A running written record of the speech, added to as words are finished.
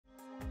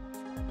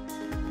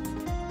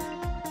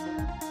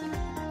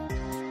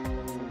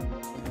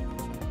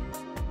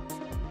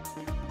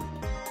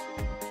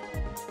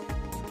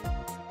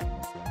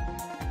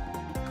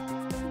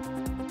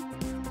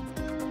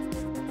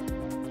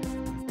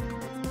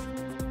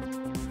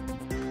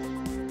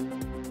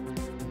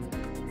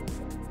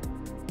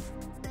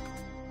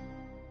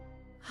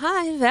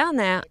Hi,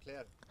 Werner.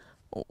 Claire.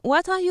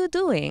 What are you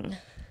doing?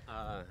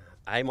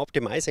 I'm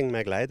optimizing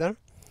my glider.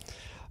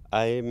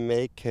 I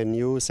make a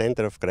new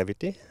center of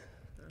gravity,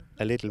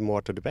 a little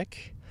more to the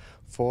back,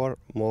 for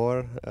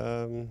more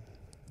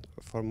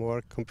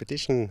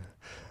competition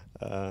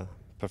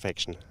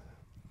perfection.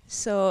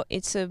 So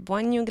it's a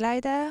brand new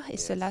glider.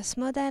 It's the Yes. last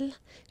model.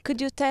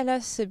 Could you tell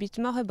us a bit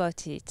more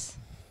about it?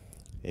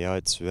 Yeah,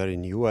 it's very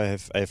new.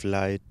 I've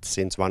flied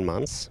since 1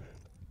 month.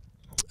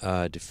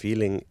 The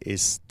feeling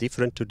is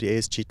different to the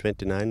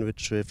ASG29,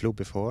 which I flew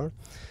before.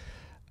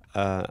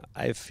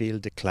 I feel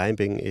the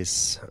climbing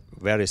is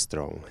very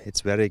strong.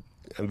 It's a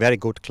very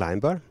good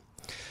climber.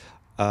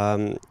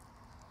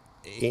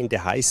 In the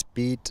high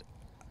speed,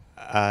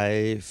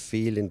 I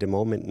feel in the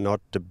moment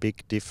not a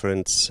big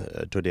difference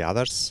to the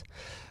others,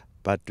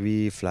 but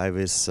we fly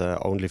with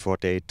only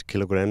 48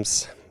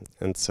 kilograms,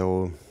 and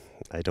so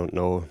I don't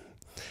know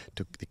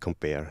to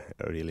compare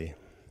really.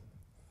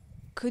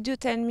 Could you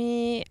tell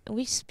me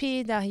which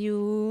speed are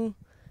you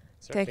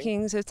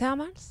taking the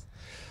thermals?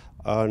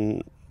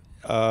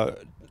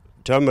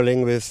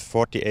 Thermaling with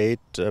 48,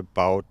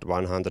 about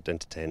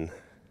 110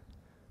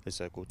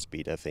 is a good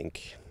speed, I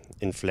think.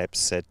 In flaps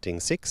setting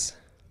 6,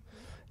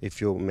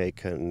 if you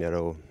make a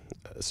narrow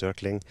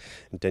circling,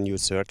 and then you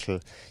circle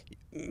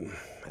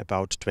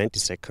about 20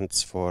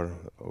 seconds for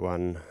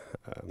one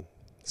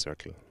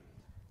circle.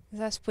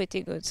 That's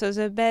pretty good. So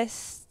the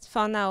best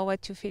for now,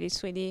 what you feel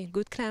is really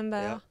good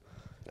climber. Yeah,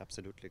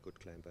 absolutely good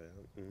climber.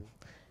 Yeah. Mm.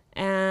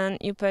 And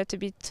you put a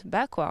bit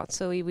backward,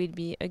 so it will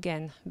be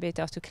again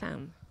better to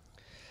climb.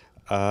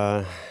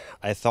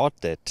 I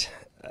thought that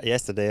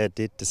yesterday I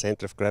did the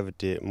center of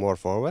gravity more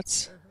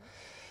forwards,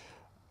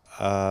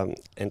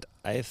 and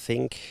I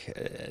think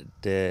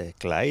the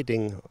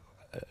gliding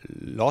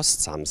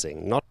lost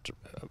something. Not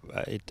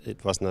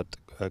it was not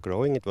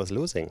growing; it was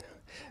losing.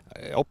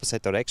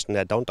 Opposite direction.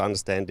 I don't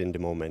understand in the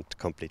moment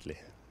completely.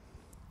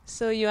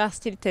 So you are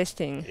still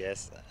testing.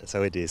 Yes,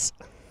 so it is.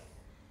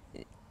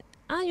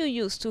 Are you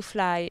used to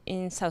fly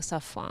in south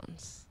of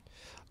France?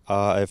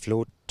 I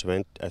flew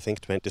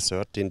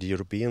 2013 the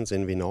Europeans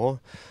in Werner,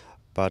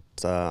 but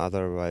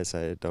otherwise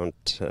I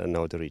don't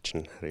know the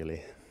region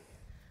really.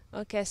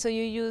 Okay, so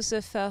you use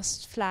the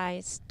first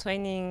flights,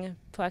 training,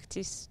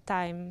 practice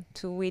time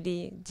to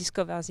really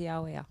discover the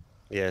area.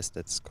 Yes,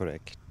 that's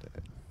correct.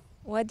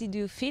 What did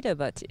you feel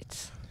about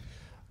it?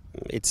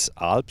 It's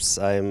Alps.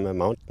 I'm a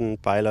mountain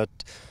pilot,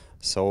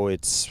 so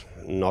it's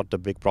not a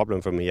big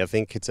problem for me. I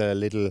think it's a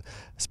little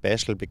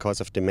special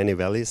because of the many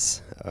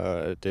valleys,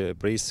 the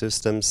breeze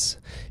systems.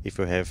 If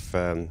you have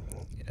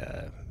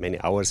many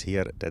hours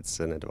here, that's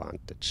an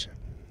advantage.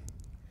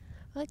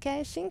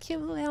 Okay, thank you,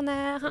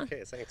 Werner.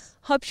 Okay, thanks.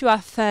 Hope you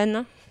have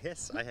fun.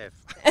 Yes, I have.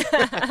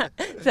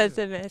 That's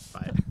the best.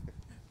 Bye.